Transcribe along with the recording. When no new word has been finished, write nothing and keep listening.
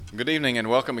Good evening and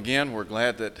welcome again. We're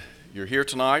glad that you're here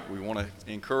tonight. We want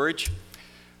to encourage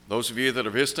those of you that are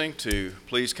visiting to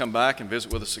please come back and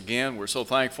visit with us again. We're so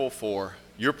thankful for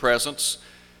your presence.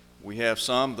 We have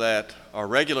some that are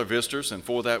regular visitors, and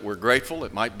for that we're grateful.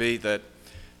 It might be that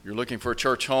you're looking for a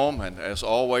church home, and as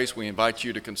always, we invite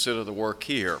you to consider the work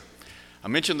here. I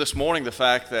mentioned this morning the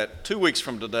fact that 2 weeks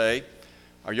from today,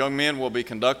 our young men will be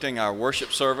conducting our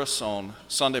worship service on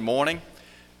Sunday morning.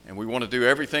 And we want to do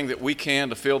everything that we can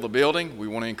to fill the building. We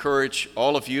want to encourage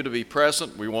all of you to be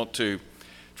present. We want to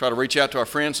try to reach out to our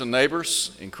friends and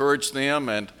neighbors, encourage them,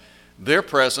 and their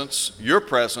presence, your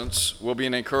presence, will be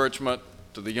an encouragement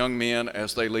to the young men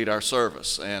as they lead our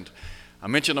service. And I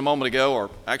mentioned a moment ago,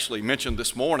 or actually mentioned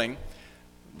this morning,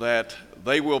 that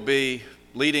they will be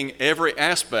leading every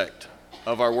aspect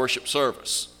of our worship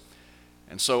service.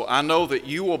 And so I know that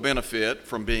you will benefit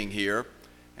from being here,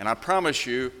 and I promise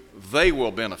you, they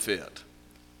will benefit.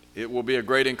 It will be a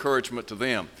great encouragement to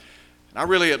them. And I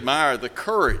really admire the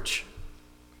courage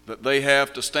that they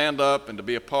have to stand up and to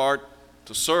be a part,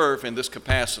 to serve in this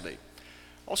capacity.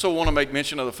 Also want to make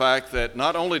mention of the fact that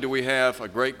not only do we have a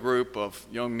great group of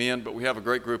young men, but we have a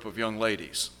great group of young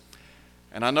ladies.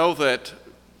 And I know that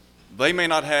they may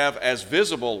not have as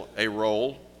visible a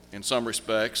role in some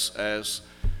respects as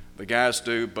the guys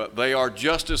do, but they are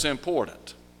just as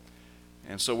important.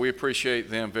 And so we appreciate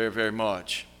them very, very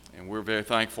much, and we're very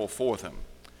thankful for them.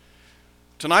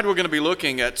 Tonight we're going to be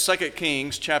looking at 2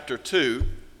 Kings chapter 2,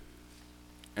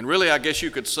 and really I guess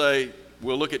you could say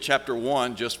we'll look at chapter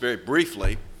 1 just very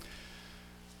briefly.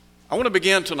 I want to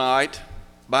begin tonight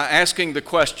by asking the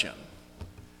question,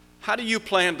 how do you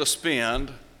plan to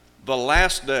spend the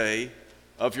last day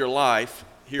of your life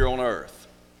here on earth?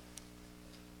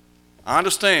 I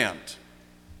understand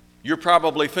you're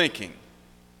probably thinking,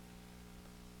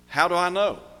 how do I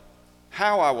know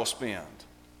how I will spend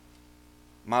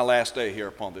my last day here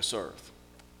upon this earth?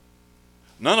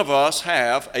 None of us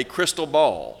have a crystal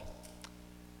ball.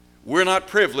 We're not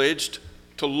privileged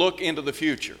to look into the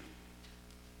future.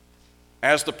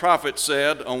 As the prophet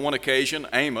said on one occasion,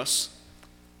 Amos,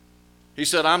 he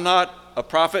said, I'm not a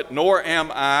prophet, nor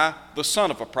am I the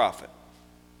son of a prophet.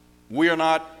 We are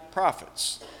not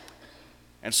prophets.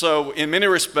 And so in many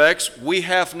respects, we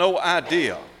have no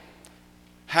idea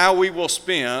how we will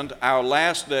spend our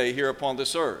last day here upon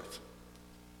this earth.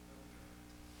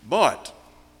 But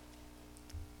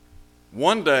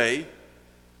one day,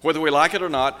 whether we like it or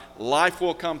not, life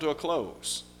will come to a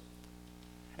close.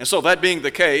 And so that being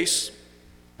the case,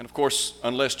 and of course,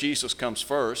 unless Jesus comes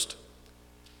first,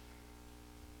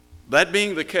 that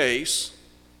being the case,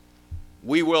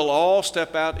 we will all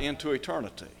step out into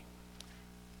eternity.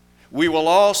 We will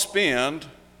all spend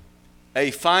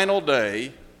a final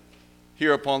day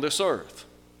here upon this earth.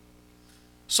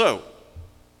 So,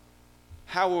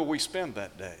 how will we spend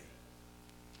that day?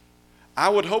 I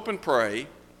would hope and pray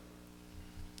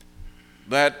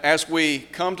that as we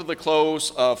come to the close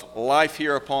of life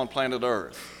here upon planet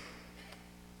Earth,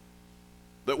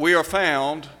 that we are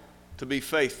found to be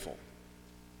faithful,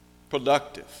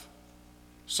 productive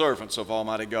servants of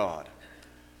Almighty God.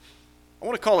 I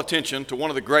want to call attention to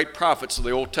one of the great prophets of the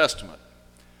Old Testament,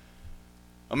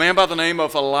 a man by the name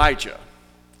of Elijah.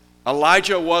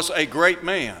 Elijah was a great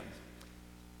man,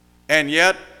 and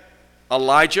yet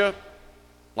Elijah,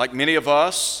 like many of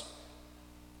us,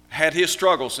 had his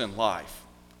struggles in life.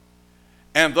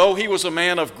 And though he was a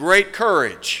man of great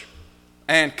courage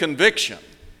and conviction,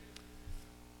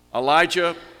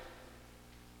 Elijah,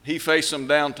 he faced some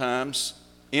downtimes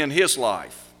in his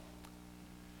life.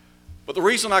 But the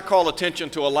reason I call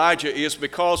attention to Elijah is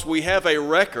because we have a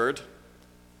record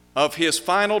of his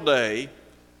final day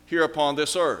here upon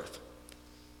this earth.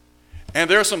 And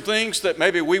there are some things that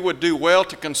maybe we would do well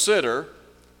to consider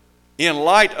in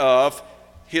light of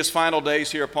his final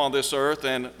days here upon this earth,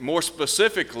 and more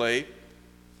specifically,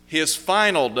 his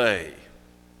final day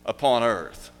upon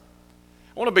earth.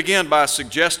 I want to begin by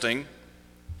suggesting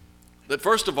that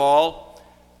first of all,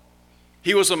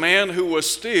 he was a man who was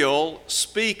still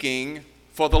speaking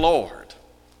for the Lord.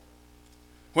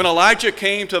 When Elijah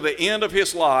came to the end of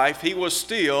his life, he was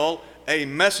still a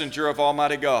messenger of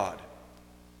Almighty God.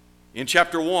 In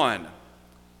chapter 1,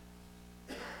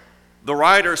 the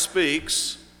writer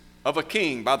speaks of a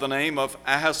king by the name of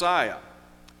Ahaziah.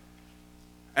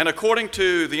 And according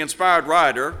to the inspired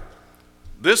writer,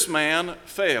 this man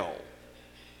fell.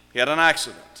 He had an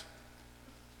accident.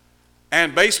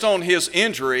 And based on his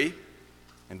injury,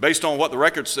 and based on what the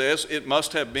record says, it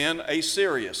must have been a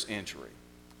serious injury.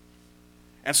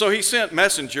 And so he sent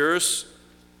messengers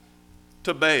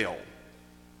to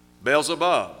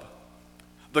Beelzebub,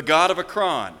 the god of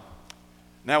Ekron,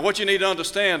 Now, what you need to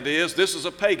understand is this is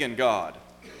a pagan god,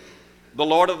 the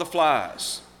Lord of the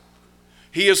Flies.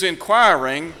 He is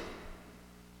inquiring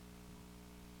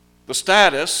the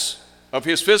status of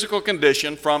his physical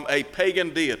condition from a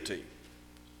pagan deity.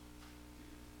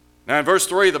 Now, in verse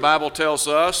 3, the Bible tells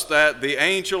us that the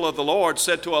angel of the Lord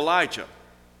said to Elijah,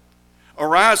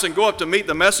 "Arise and go up to meet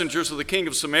the messengers of the king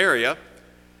of Samaria,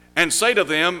 and say to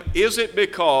them, is it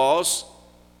because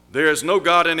there is no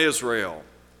God in Israel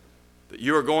that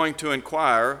you are going to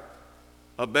inquire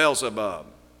of Beelzebub,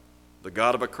 the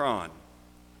god of Ekron?"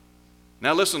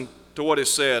 Now listen to what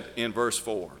is said in verse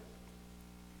 4.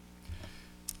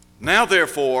 "Now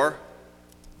therefore,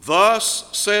 thus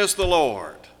says the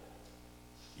Lord,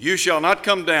 you shall not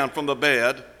come down from the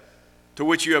bed to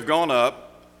which you have gone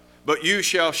up, but you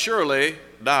shall surely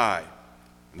die."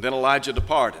 And then Elijah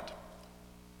departed.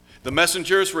 The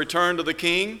messengers returned to the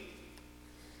king.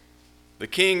 The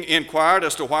king inquired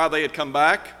as to why they had come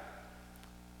back.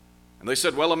 And they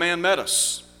said, "Well, a man met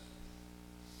us."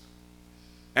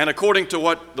 And according to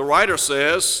what the writer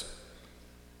says,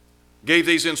 gave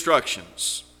these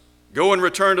instructions. "Go and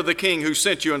return to the king who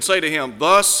sent you and say to him,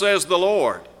 thus says the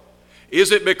Lord,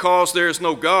 is it because there is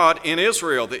no God in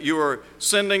Israel that you are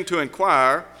sending to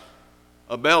inquire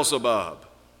of Beelzebub?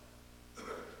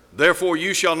 Therefore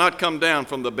you shall not come down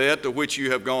from the bed to which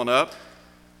you have gone up,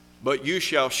 but you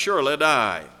shall surely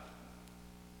die."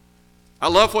 I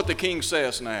love what the king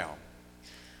says now.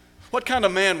 What kind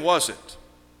of man was it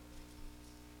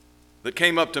that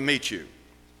came up to meet you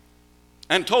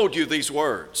and told you these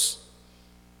words?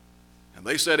 And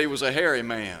they said he was a hairy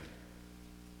man.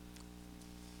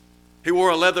 He wore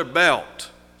a leather belt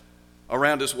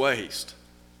around his waist.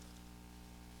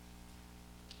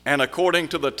 And according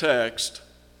to the text,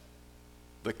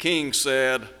 the king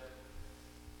said,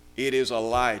 "It is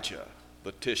Elijah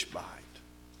the Tishbite."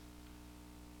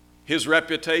 His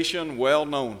reputation well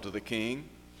known to the king.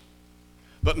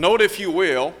 But note, if you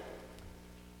will,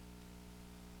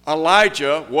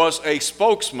 Elijah was a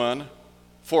spokesman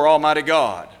for Almighty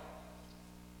God.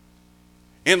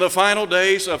 In the final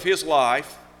days of his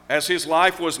life, as his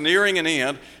life was nearing an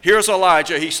end, here's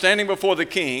Elijah. He's standing before the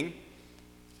king,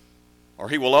 or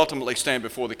he will ultimately stand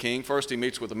before the king. First he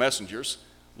meets with the messengers.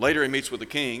 Later he meets with the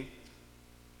king.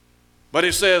 But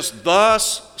it says,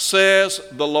 "Thus says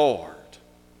the Lord."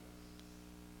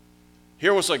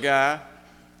 Here was a guy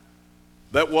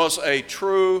that was a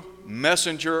true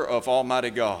messenger of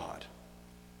Almighty God.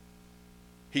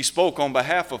 He spoke on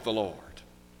behalf of the Lord.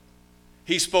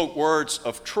 He spoke words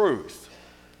of truth.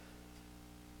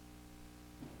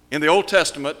 In the Old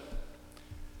Testament,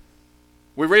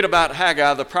 we read about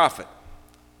Haggai the prophet.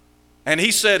 And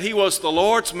he said he was the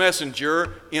Lord's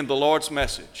messenger in the Lord's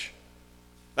message.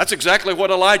 That's exactly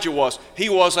what Elijah was. He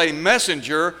was a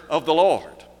messenger of the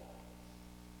Lord.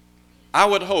 I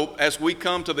would hope, as we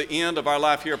come to the end of our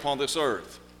life here upon this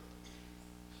earth,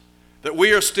 that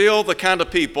we are still the kind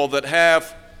of people that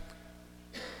have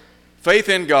faith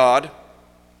in God,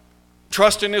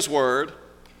 trust in His Word,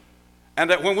 and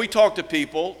that when we talk to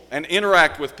people and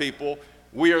interact with people,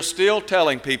 we are still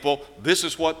telling people, this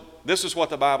is what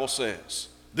the Bible says.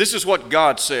 This is what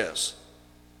God says.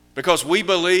 Because we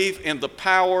believe in the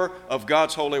power of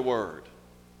God's holy word.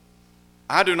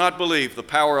 I do not believe the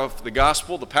power of the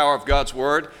gospel, the power of God's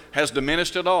word, has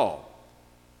diminished at all.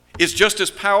 It's just as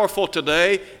powerful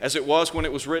today as it was when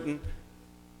it was written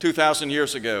 2,000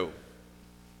 years ago.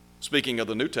 Speaking of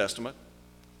the New Testament,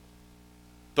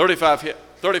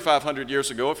 3,500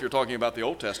 years ago, if you're talking about the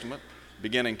Old Testament,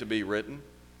 beginning to be written.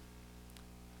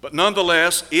 But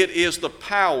nonetheless, it is the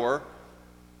power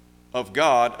of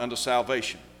God unto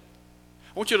salvation.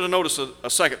 I want you to notice a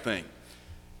second thing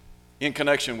in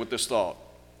connection with this thought.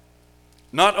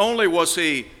 Not only was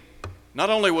he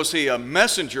a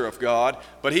messenger of God,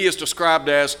 but he is described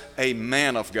as a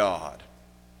man of God.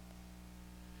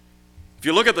 If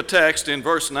you look at the text in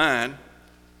verse 9,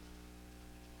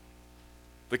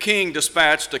 the king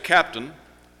dispatched a captain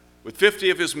with 50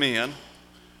 of his men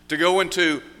to go and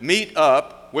to meet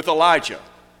up with Elijah.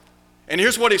 And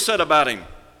here's what he said about him.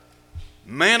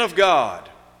 Man of God,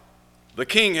 the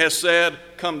king has said,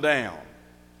 come down.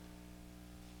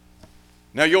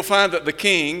 Now you'll find that the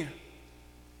king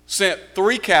sent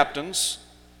 3 captains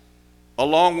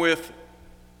along with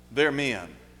their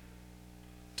men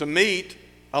to meet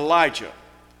Elijah.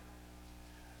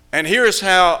 And here's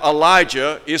how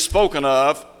Elijah is spoken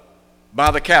of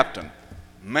by the captain.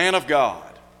 Man of God.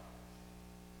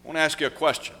 I want to ask you a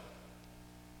question.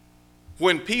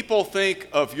 When people think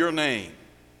of your name,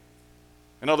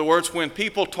 in other words, when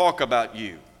people talk about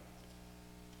you,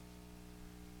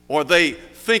 or they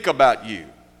think about you,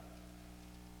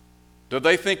 Do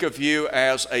they think of you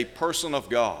as a person of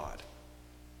God,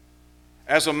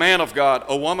 as a man of God,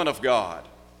 a woman of God,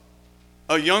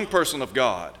 a young person of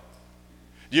God?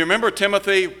 Do you remember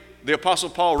Timothy? The Apostle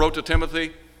Paul wrote to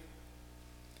Timothy.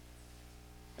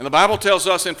 And the Bible tells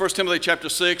us in 1 Timothy chapter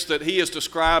 6 that he is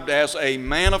described as a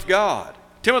man of God.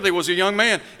 Timothy was a young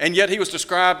man, and yet he was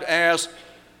described as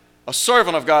a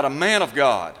servant of God, a man of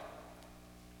God.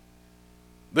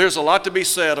 There's a lot to be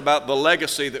said about the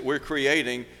legacy that we're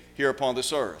creating here upon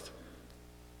this earth.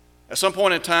 At some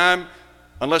point in time,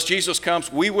 unless Jesus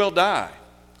comes, we will die.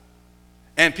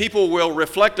 And people will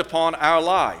reflect upon our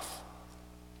life.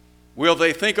 Will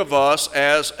they think of us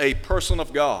as a person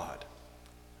of God?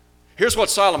 Here's what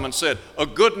Solomon said: a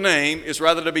good name is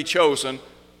rather to be chosen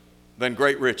than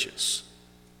great riches.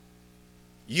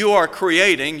 You are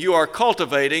creating, you are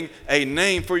cultivating a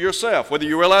name for yourself, whether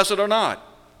you realize it or not.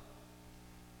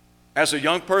 As a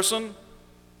young person,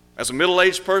 as a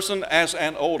middle-aged person, as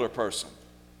an older person.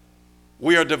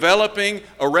 We are developing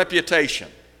a reputation.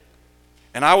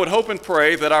 And I would hope and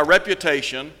pray that our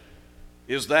reputation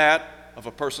is that of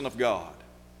a person of God.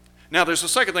 Now, there's a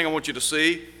second thing I want you to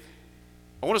see.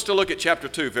 I want us to look at chapter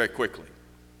 2 very quickly.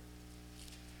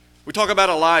 We talk about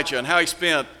Elijah and how he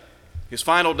spent his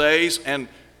final days, and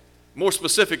more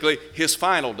specifically, his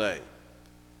final day.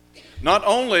 Not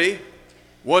only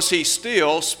was he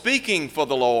still speaking for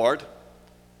the Lord,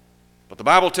 but the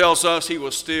Bible tells us he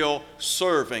was still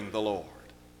serving the Lord.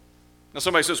 Now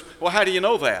somebody says, well, how do you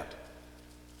know that?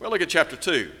 Well, look at chapter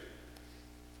 2.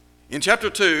 In chapter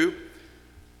 2,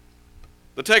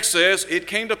 the text says, it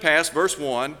came to pass, verse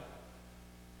 1,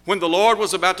 when the Lord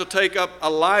was about to take up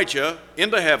Elijah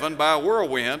into heaven by a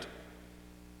whirlwind,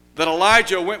 that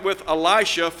Elijah went with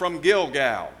Elisha from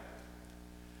Gilgal.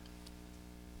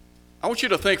 I want you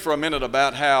to think for a minute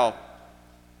about how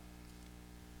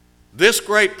this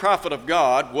great prophet of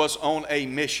God was on a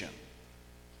mission.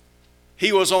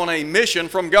 He was on a mission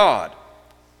from God.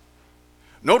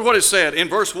 Note what it said. In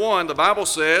verse 1, the Bible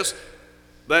says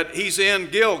that he's in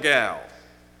Gilgal.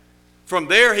 From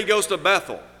there he goes to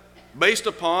Bethel, based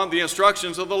upon the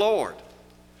instructions of the Lord.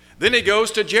 Then he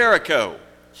goes to Jericho,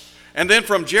 and then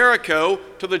from Jericho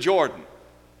to the Jordan,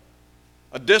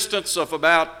 a distance of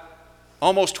about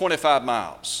almost 25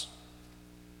 miles.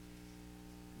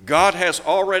 God has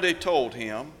already told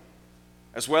him,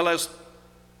 as well as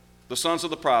the sons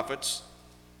of the prophets,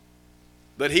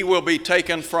 that he will be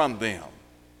taken from them.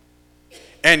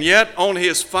 And yet, on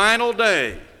his final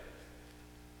day,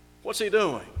 what's he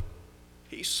doing?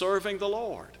 He's serving the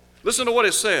Lord. Listen to what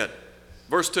it said,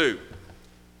 verse 2.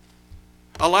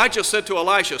 Elijah said to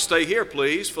Elisha, stay here,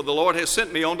 please, for the Lord has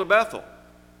sent me on to Bethel.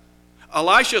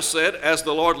 Elisha said, as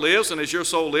the Lord lives and as your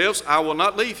soul lives, I will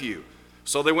not leave you.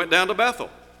 So they went down to Bethel.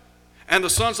 And the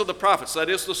sons of the prophets, that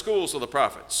is the schools of the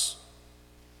prophets.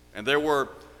 And there were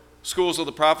schools of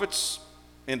the prophets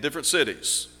in different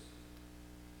cities.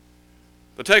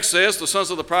 The text says, the sons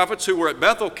of the prophets who were at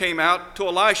Bethel came out to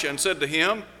Elisha and said to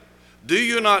him, do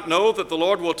you not know that the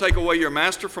Lord will take away your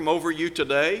master from over you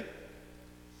today?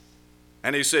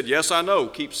 And he said, yes, I know,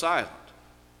 keep silent.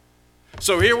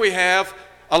 So here we have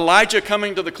Elijah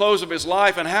coming to the close of his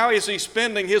life, and how is he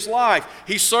spending his life?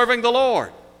 He's serving the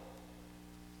Lord.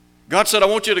 God said, I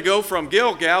want you to go from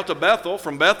Gilgal to Bethel,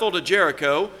 from Bethel to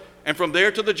Jericho, and from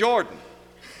there to the Jordan.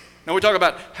 Now we talk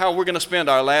about how we're going to spend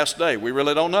our last day. We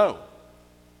really don't know.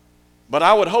 But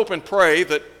I would hope and pray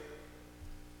that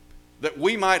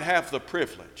we might have the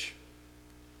privilege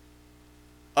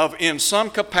of, in some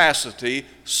capacity,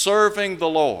 serving the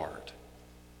Lord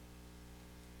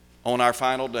on our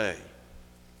final day.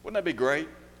 Wouldn't that be great?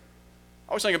 I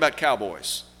always think about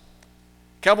cowboys.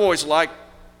 Cowboys like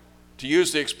to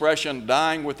use the expression,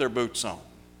 dying with their boots on.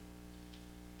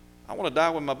 I want to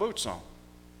die with my boots on.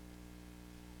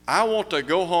 I want to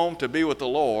go home to be with the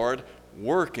Lord,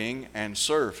 working and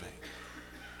serving.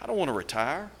 I don't want to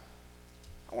retire.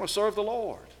 I want to serve the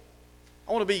Lord.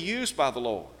 I want to be used by the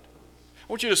Lord.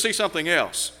 I want you to see something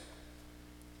else.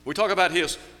 We talk about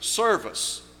his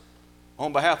service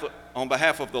on behalf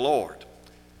of the Lord.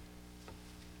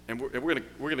 And we're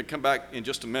going to come back in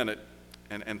just a minute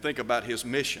and think about his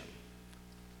mission.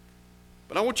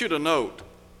 But I want you to note,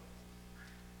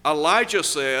 Elijah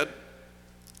said,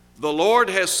 the Lord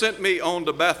has sent me on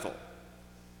to Bethel.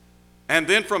 And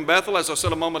then from Bethel, as I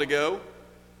said a moment ago,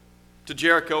 to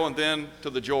Jericho and then to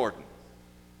the Jordan.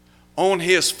 On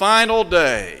his final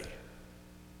day,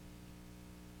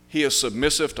 he is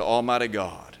submissive to Almighty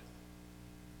God.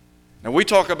 Now we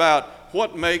talk about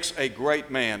what makes a great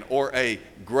man or a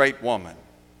great woman.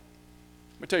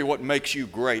 Let me tell you what makes you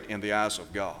great in the eyes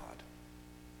of God.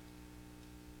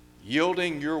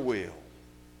 Yielding your will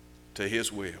to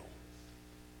His will.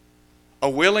 A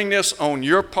willingness on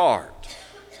your part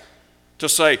to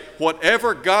say,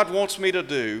 whatever God wants me to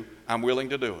do, I'm willing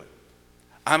to do it.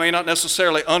 I may not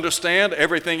necessarily understand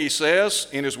everything He says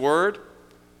in His Word.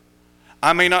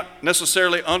 I may not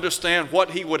necessarily understand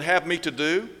what He would have me to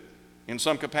do in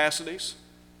some capacities,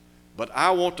 but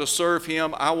I want to serve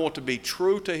Him. I want to be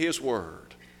true to His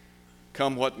Word,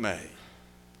 come what may.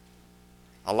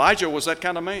 Elijah was that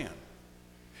kind of man.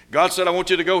 God said, I want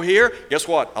you to go here. Guess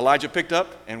what? Elijah picked up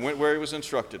and went where he was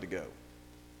instructed to go.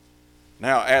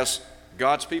 Now, as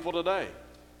God's people today,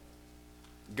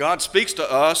 God speaks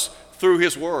to us through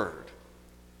His Word.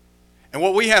 And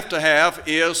what we have to have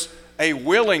is a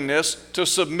willingness to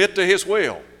submit to His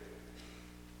will.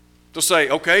 To say,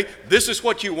 okay, this is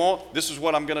what you want, this is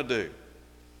what I'm going to do.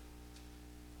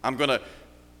 I'm going to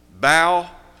bow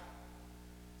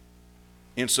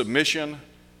in submission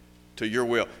to your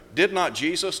will. Did not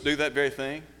Jesus do that very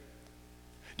thing?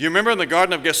 Do you remember in the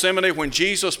Garden of Gethsemane when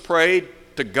Jesus prayed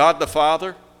to God the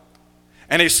Father?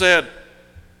 And He said,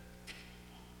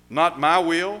 not my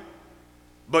will,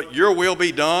 but your will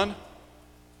be done.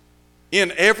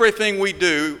 In everything we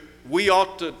do, we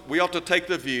ought to take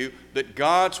the view that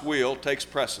God's will takes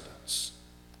precedence.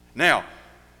 Now,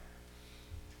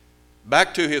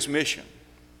 back to his mission.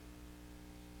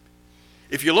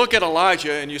 If you look at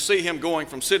Elijah and you see him going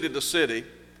from city to city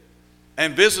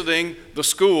and visiting the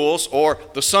schools or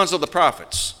the sons of the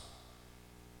prophets,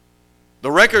 the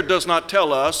record does not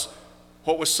tell us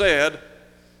what was said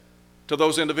to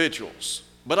those individuals.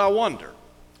 But I wonder,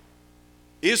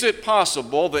 is it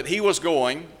possible that he was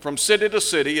going from city to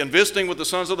city and visiting with the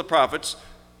sons of the prophets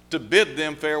to bid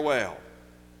them farewell?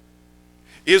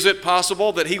 Is it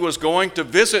possible that he was going to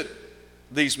visit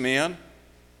these men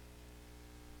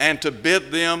and to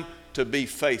bid them to be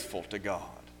faithful to God?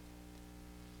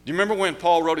 Do you remember when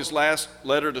Paul wrote his last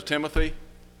letter to Timothy?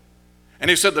 And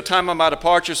he said, the time of my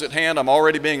departure is at hand, I'm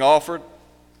already being offered.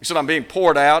 He said, I'm being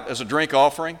poured out as a drink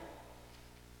offering.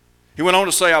 He went on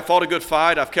to say, I've fought a good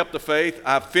fight, I've kept the faith,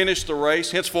 I've finished the race.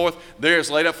 Henceforth, there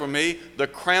is laid up for me the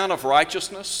crown of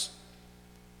righteousness.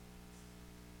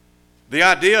 The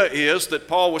idea is that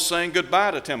Paul was saying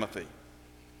goodbye to Timothy.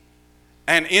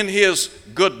 And in his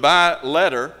goodbye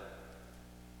letter,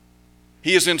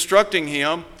 he is instructing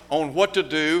him on what to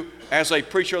do as a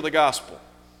preacher of the gospel.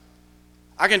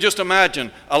 I can just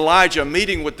imagine Elijah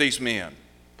meeting with these men,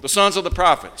 the sons of the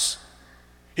prophets.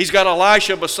 He's got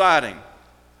Elisha beside him.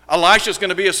 Elisha's going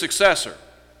to be a successor.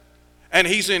 And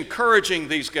he's encouraging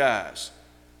these guys.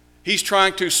 He's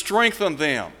trying to strengthen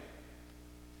them.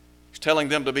 He's telling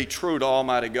them to be true to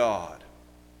Almighty God.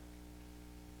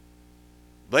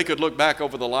 They could look back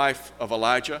over the life of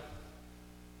Elijah,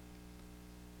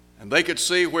 and they could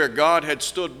see where God had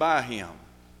stood by him.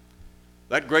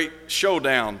 That great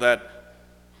showdown that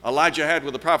Elijah had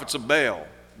with the prophets of Baal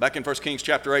back in 1 Kings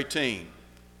chapter 18.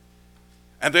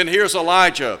 And then here's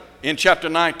Elijah in chapter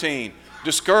 19,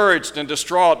 discouraged and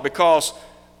distraught because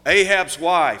Ahab's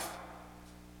wife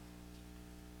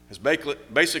has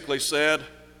basically said,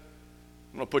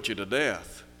 I'm going to put you to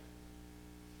death.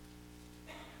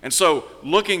 And so,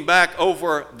 looking back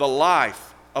over the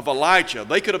life of Elijah,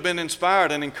 they could have been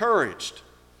inspired and encouraged.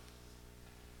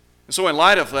 And so, in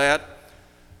light of that,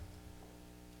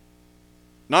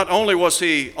 not only was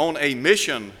he on a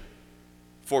mission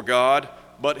for God,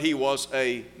 but he was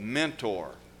a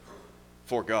mentor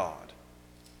for God.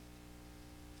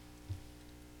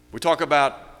 We talk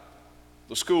about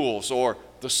the schools or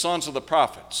the sons of the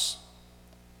prophets,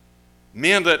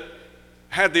 men that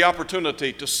had the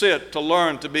opportunity to sit, to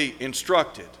learn, to be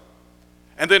instructed.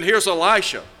 And then here's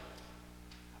Elisha.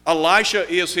 Elisha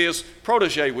is his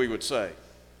protege, we would say.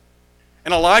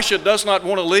 And Elisha does not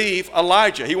want to leave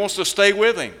Elijah. He wants to stay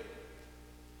with him.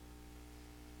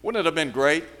 Wouldn't it have been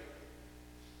great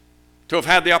to have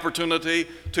had the opportunity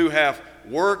to have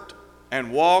worked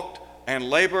and walked and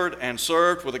labored and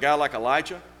served with a guy like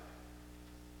Elijah?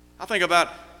 I think about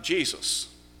Jesus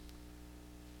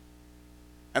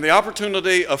and the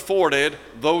opportunity afforded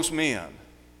those men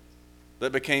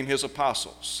that became his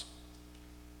apostles.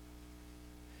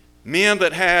 Men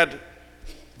that had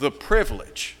the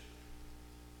privilege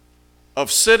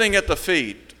of sitting at the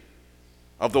feet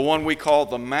of the one we call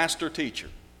the master teacher.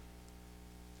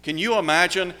 Can you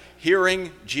imagine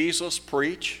hearing Jesus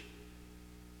preach?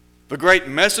 The great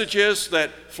messages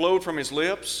that flowed from his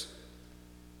lips,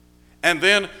 and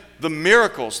then the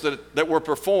miracles that were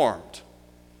performed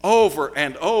over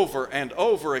and over and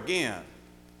over again.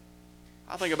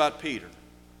 I think about Peter.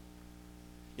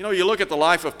 You know, you look at the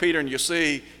life of Peter and you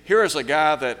see, here is a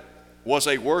guy that was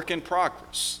a work in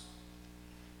progress,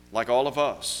 like all of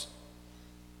us.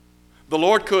 The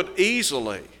Lord could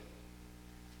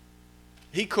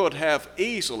have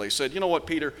easily said, you know what,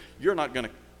 Peter, you're not going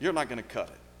to cut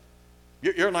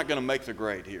it. You're not going to make the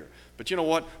grade here. But you know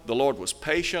what? The Lord was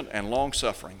patient and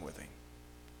long-suffering with him.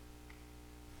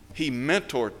 He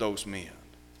mentored those men.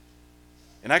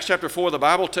 In Acts chapter 4, the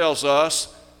Bible tells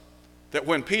us that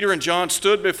when Peter and John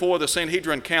stood before the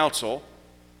Sanhedrin council,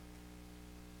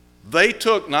 they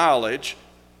took knowledge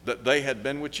that they had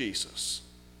been with Jesus.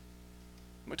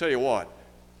 Let me tell you what,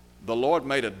 the Lord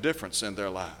made a difference in their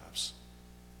lives.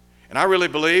 And I really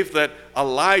believe that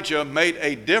Elijah made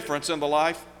a difference in the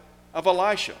life of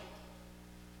Elisha.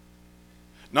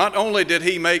 Not only did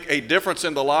he make a difference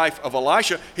in the life of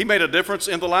Elisha, he made a difference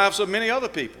in the lives of many other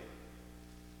people.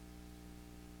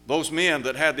 Those men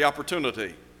that had the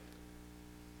opportunity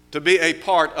to be a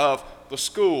part of the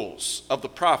schools of the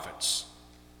prophets.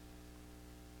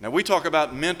 Now, we talk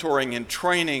about mentoring and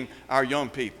training our young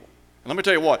people. And let me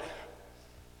tell you what,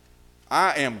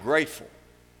 I am grateful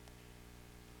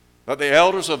that the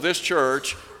elders of this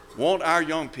church want our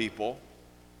young people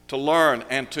to learn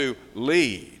and to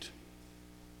lead.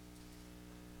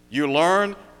 You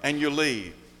learn and you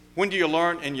lead. When do you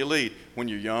learn and you lead? When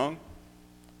you're young.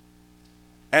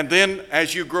 And then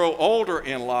as you grow older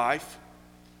in life,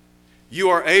 you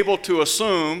are able to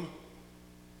assume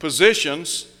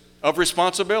positions of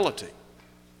responsibility.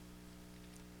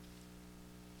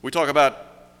 We talk about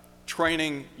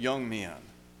training young men.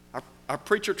 Our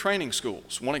preacher training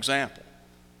schools, one example.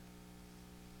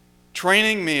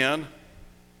 Training men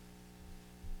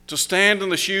to stand in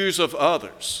the shoes of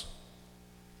others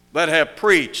that have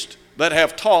preached, that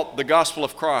have taught the gospel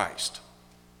of Christ.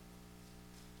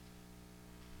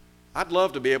 I'd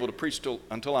love to be able to preach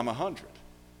until I'm 100.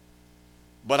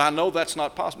 But I know that's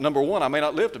not possible. Number one, I may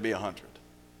not live to be 100.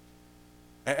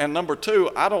 And number two,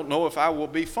 I don't know if I will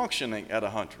be functioning at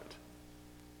 100.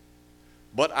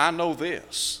 But I know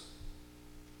this.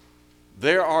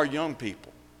 There are young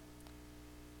people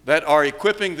that are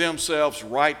equipping themselves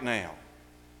right now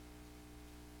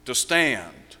to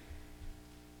stand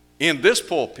in this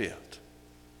pulpit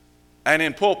and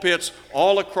in pulpits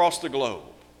all across the globe.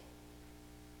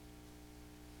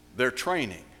 They're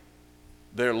training.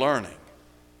 They're learning.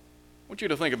 I want you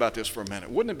to think about this for a minute.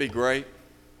 Wouldn't it be great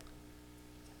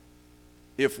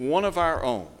if one of our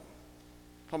own,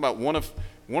 I'm talking about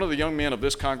one of the young men of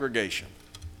this congregation,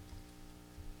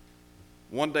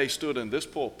 one day stood in this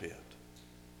pulpit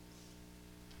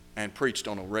and preached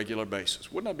on a regular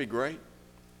basis? Wouldn't that be great?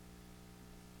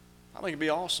 I think it'd be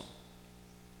awesome.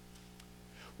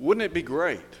 Wouldn't it be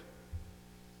great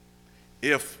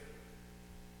if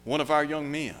one of our young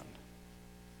men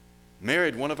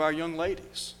married one of our young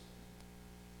ladies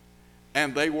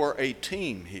and they were a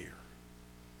team here?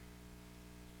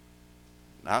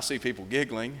 Now, I see people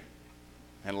giggling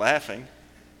and laughing.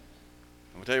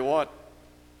 I'll tell you what,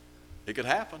 it could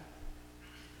happen.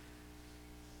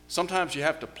 Sometimes you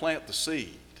have to plant the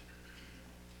seed.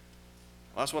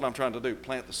 Well, that's what I'm trying to do,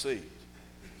 plant the seed.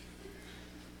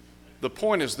 The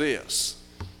point is this.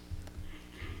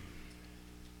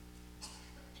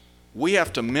 We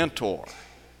have to mentor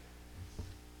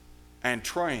and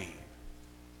train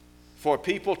for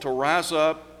people to rise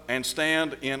up and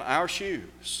stand in our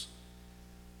shoes.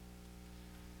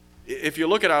 If you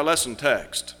look at our lesson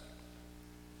text,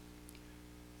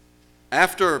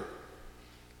 after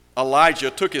Elijah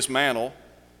took his mantle,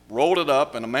 rolled it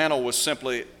up, and the mantle was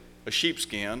simply a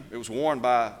sheepskin. It was worn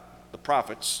by the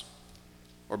prophets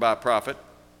or by a prophet.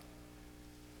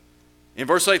 In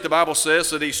verse 8, the Bible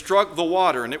says that he struck the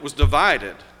water and it was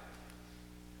divided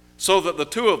so that the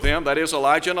two of them, that is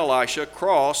Elijah and Elisha,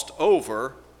 crossed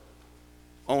over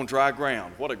on dry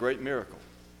ground. What a great miracle.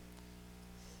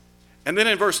 And then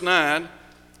in verse 9,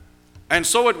 and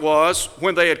so it was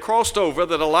when they had crossed over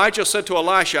that Elijah said to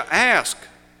Elisha, "Ask,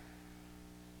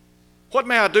 what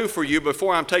may I do for you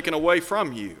before I'm taken away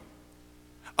from you?"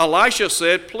 Elisha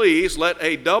said, "Please let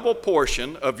a double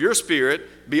portion of your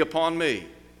spirit be upon me."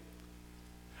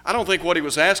 I don't think what he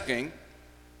was asking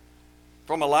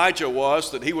from Elijah was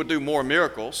that he would do more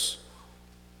miracles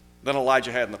than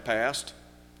Elijah had in the past.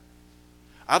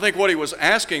 I think what he was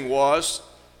asking was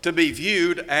to be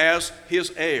viewed as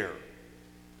his heir,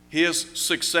 his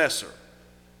successor.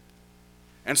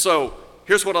 And so,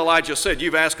 here's what Elijah said: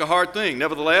 "You've asked a hard thing.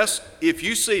 Nevertheless, if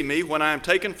you see me when I am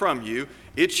taken from you,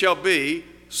 it shall be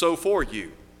so for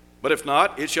you. But if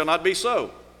not, it shall not be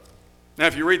so." Now,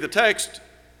 if you read the text,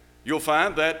 you'll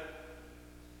find that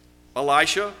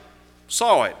Elisha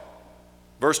saw it.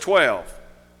 Verse 12,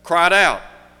 cried out,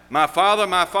 my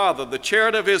father, the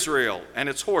chariot of Israel and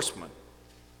its horsemen."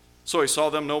 So he saw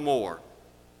them no more.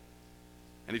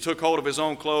 And he took hold of his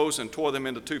own clothes and tore them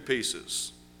into two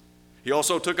pieces. He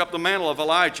also took up the mantle of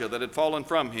Elijah that had fallen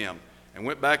from him and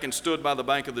went back and stood by the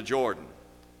bank of the Jordan.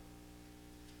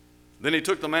 Then he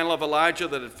took the mantle of Elijah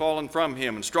that had fallen from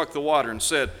him and struck the water and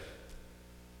said,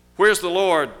 "Where's the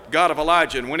Lord God of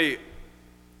Elijah?" And when he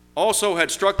also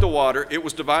had struck the water, it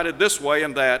was divided this way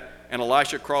and that, and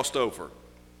Elisha crossed over.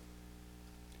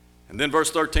 And then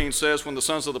verse 13 says, when the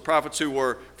sons of the prophets who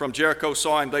were from Jericho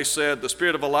saw him, they said, "The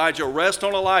spirit of Elijah rests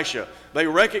on Elisha." They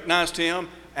recognized him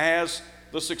as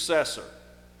the successor.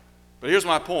 But here's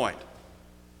my point.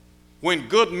 When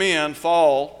good men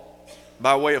fall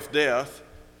by way of death,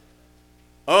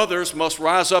 others must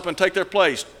rise up and take their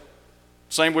place.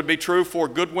 Same would be true for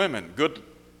good women, good,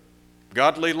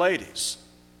 godly ladies.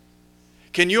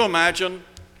 Can you imagine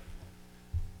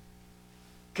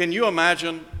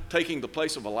taking the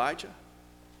place of Elijah?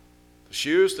 The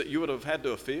shoes that you would have had to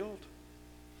have filled?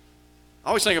 I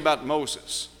always think about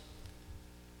Moses.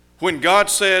 When God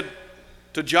said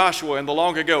to Joshua in the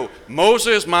long ago,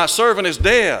 "Moses, my servant, is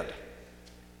dead."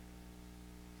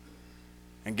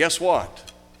 And guess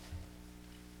what?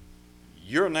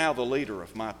 You're now the leader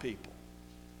of my people.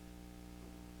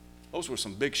 Those were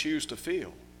some big shoes to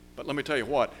fill. But let me tell you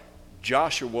what,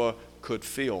 Joshua could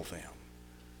fill them.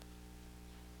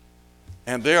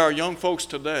 And there are young folks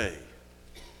today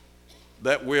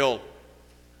that will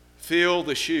fill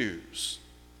the shoes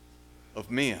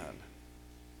of men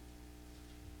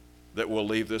that will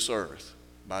leave this earth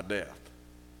by death.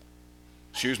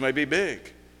 Shoes may be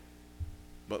big,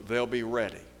 but they'll be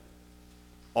ready.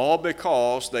 All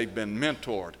because they've been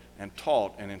mentored and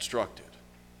taught and instructed.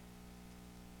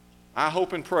 I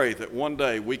hope and pray that one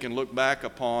day we can look back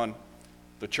upon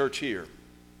the church here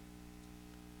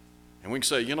and we can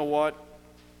say, you know what?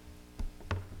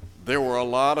 There were a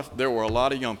lot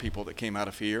of young people that came out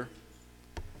of here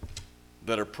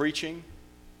that are preaching.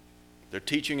 They're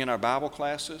teaching in our Bible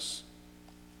classes.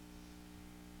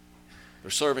 They're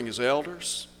serving as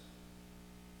elders.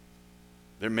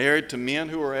 They're married to men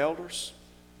who are elders,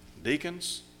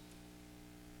 deacons.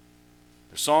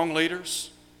 They're song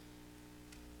leaders.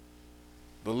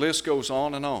 The list goes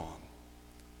on and on.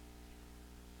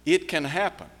 It can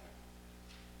happen,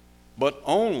 but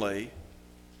only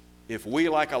if we,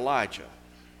 like Elijah,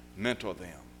 mentor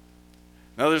them.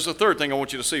 Now there's a third thing I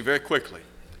want you to see very quickly,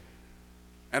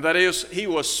 and that is he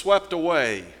was swept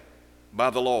away by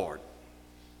the Lord.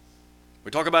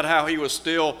 We talk about how he was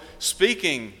still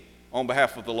speaking on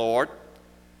behalf of the Lord.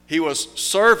 He was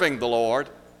serving the Lord,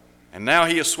 and now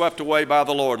he is swept away by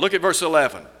the Lord. Look at verse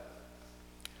 11.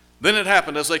 Then it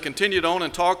happened as they continued on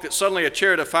and talked that suddenly a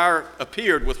chariot of fire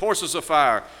appeared with horses of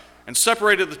fire and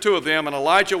separated the two of them, and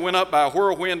Elijah went up by a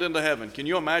whirlwind into heaven. Can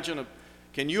you imagine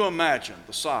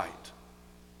the sight?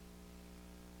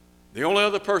 The only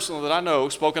other person that I know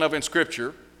spoken of in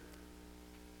Scripture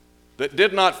that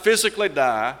did not physically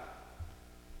die,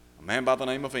 a man by the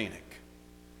name of Enoch,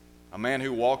 a man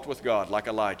who walked with God like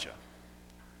Elijah.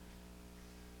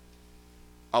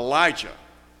 Elijah,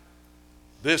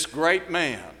 this great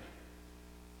man,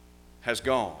 has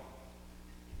gone.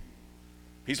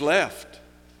 He's left.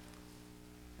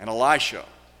 And Elisha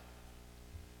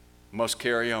must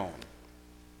carry on.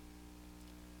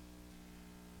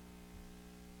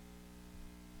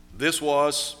 This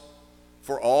was,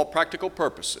 for all practical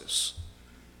purposes,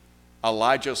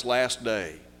 Elijah's last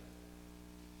day,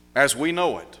 as we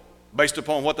know it, based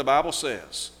upon what the Bible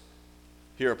says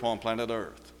here upon planet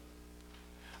Earth.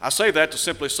 I say that to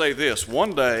simply say this: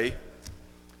 one day,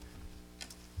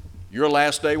 your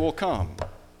last day will come,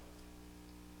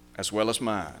 as well as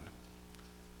mine.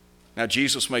 Now,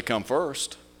 Jesus may come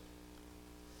first,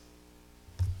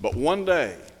 but one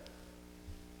day,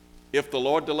 if the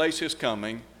Lord delays his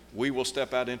coming, we will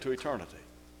step out into eternity.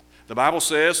 The Bible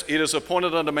says, "It is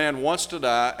appointed unto man once to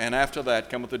die, and after that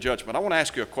cometh the judgment." I want to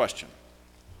ask you a question.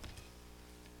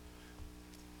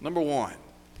 Number one,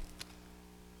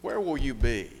 where will you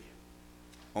be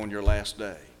on your last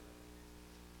day?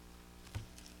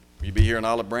 Will you be here in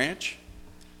Olive Branch?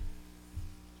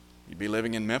 Will you be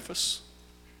living in Memphis?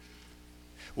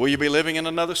 Will you be living in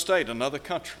another state, another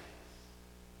country?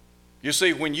 You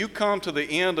see, when you come to the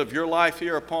end of your life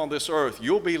here upon this earth,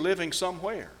 you'll be living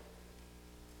somewhere.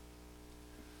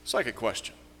 Second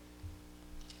question,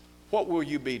 what will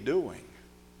you be doing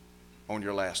on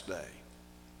your last day?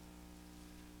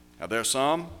 Now, there are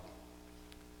some,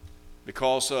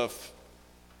 because of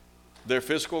their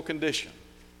physical condition,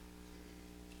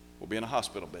 will be in a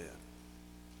hospital bed.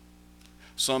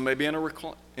 Some may be in a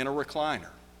recliner.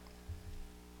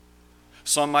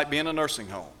 Some might be in a nursing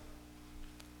home.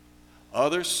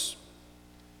 Others,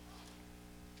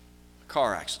 a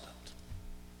car accident.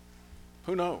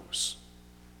 Who knows?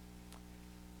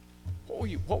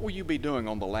 What will you be doing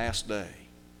on the last day?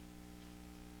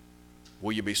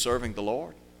 Will you be serving the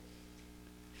Lord?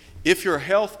 If your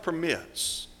health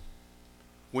permits,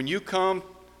 when you come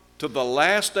to the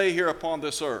last day here upon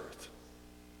this earth,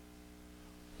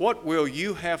 what will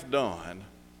you have done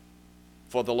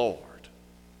for the Lord?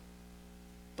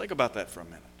 Think about that for a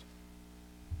minute.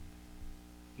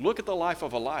 Look at the life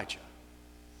of Elijah.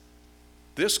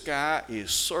 This guy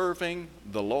is serving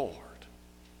the Lord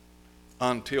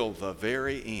until the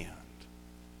very end.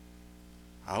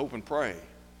 I hope and pray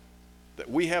that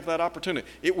we have that opportunity.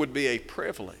 It would be a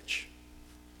privilege.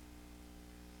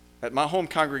 At my home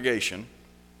congregation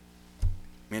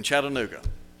in Chattanooga,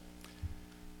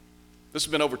 this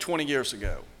has been over 20 years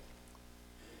ago,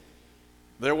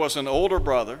 there was an older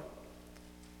brother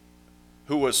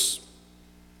who was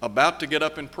about to get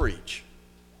up and preach.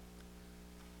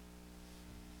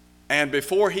 And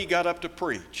before he got up to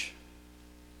preach,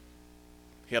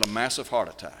 he had a massive heart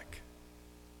attack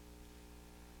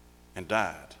and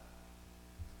died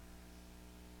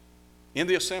in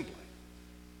the assembly.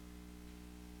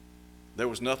 There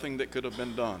was nothing that could have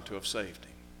been done to have saved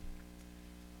him.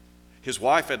 His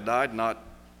wife had died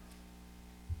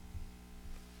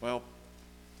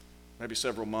maybe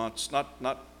several months,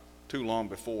 not too long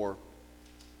before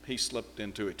he slipped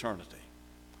into eternity.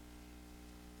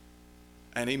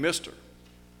 And he missed her.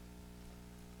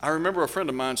 I remember a friend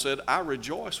of mine said, I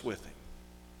rejoice with him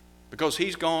because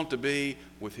he's gone to be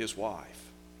with his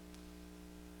wife.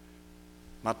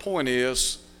 My point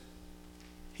is,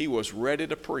 he was ready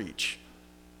to preach,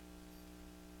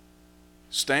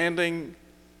 standing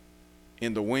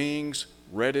in the wings,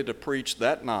 ready to preach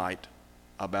that night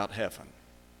about heaven.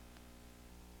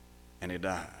 And he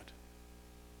died.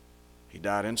 He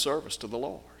died in service to the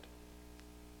Lord.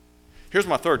 Here's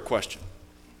my third question.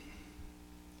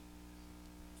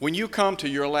 When you come to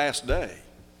your last day,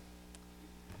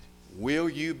 will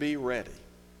you be ready?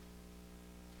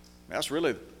 That's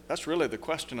really the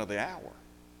question of the hour.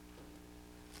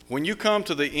 When you come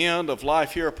to the end of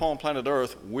life here upon planet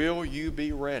Earth, will you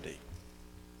be ready?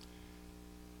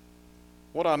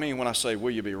 What do I mean when I say, will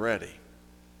you be ready?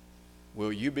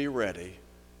 Will you be ready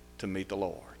to meet the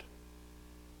Lord?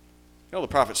 You know, the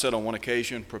prophet said on one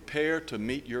occasion, prepare to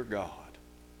meet your God.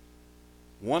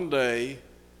 One day,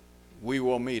 we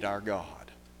will meet our God.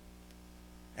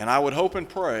 And I would hope and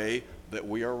pray that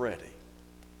we are ready.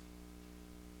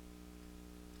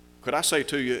 Could I say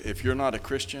to you, if you're not a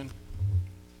Christian,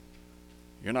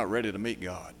 you're not ready to meet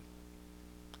God.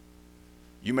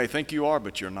 You may think you are,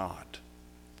 but you're not.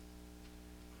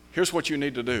 Here's what you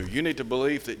need to do. You need to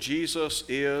believe that Jesus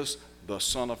is the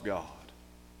Son of God.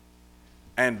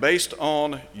 And based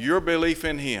on your belief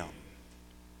in Him,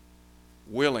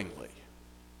 willingly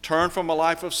turn from a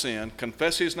life of sin,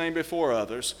 confess His name before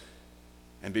others,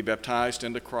 and be baptized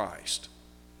into Christ.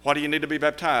 Why do you need to be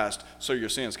baptized? So your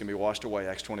sins can be washed away,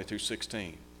 Acts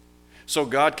 22:16. So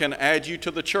God can add you to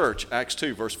the church, Acts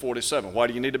 2, verse 47. Why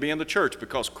do you need to be in the church?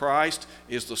 Because Christ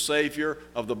is the Savior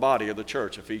of the body of the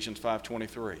church, Ephesians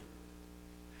 5:23.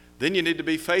 Then you need to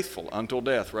be faithful until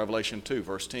death, Revelation 2,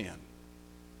 verse 10.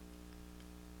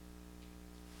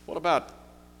 What about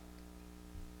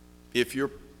if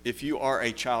you are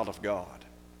a child of God,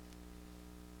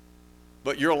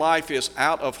 but your life is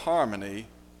out of harmony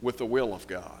with the will of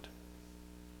God?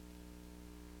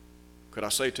 Could I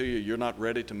say to you, you're not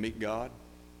ready to meet God?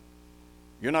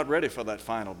 You're not ready for that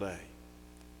final day.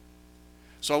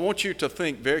 So I want you to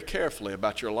think very carefully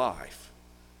about your life.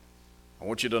 I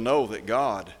want you to know that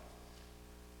God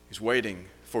is waiting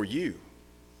for you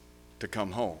to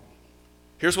come home.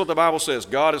 Here's what the Bible says.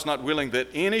 God is not willing that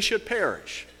any should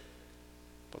perish,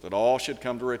 but that all should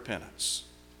come to repentance.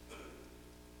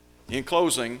 In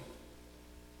closing,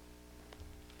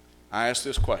 I ask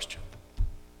this question.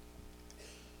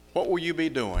 What will you be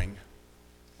doing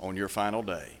on your final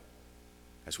day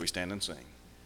as we stand and sing?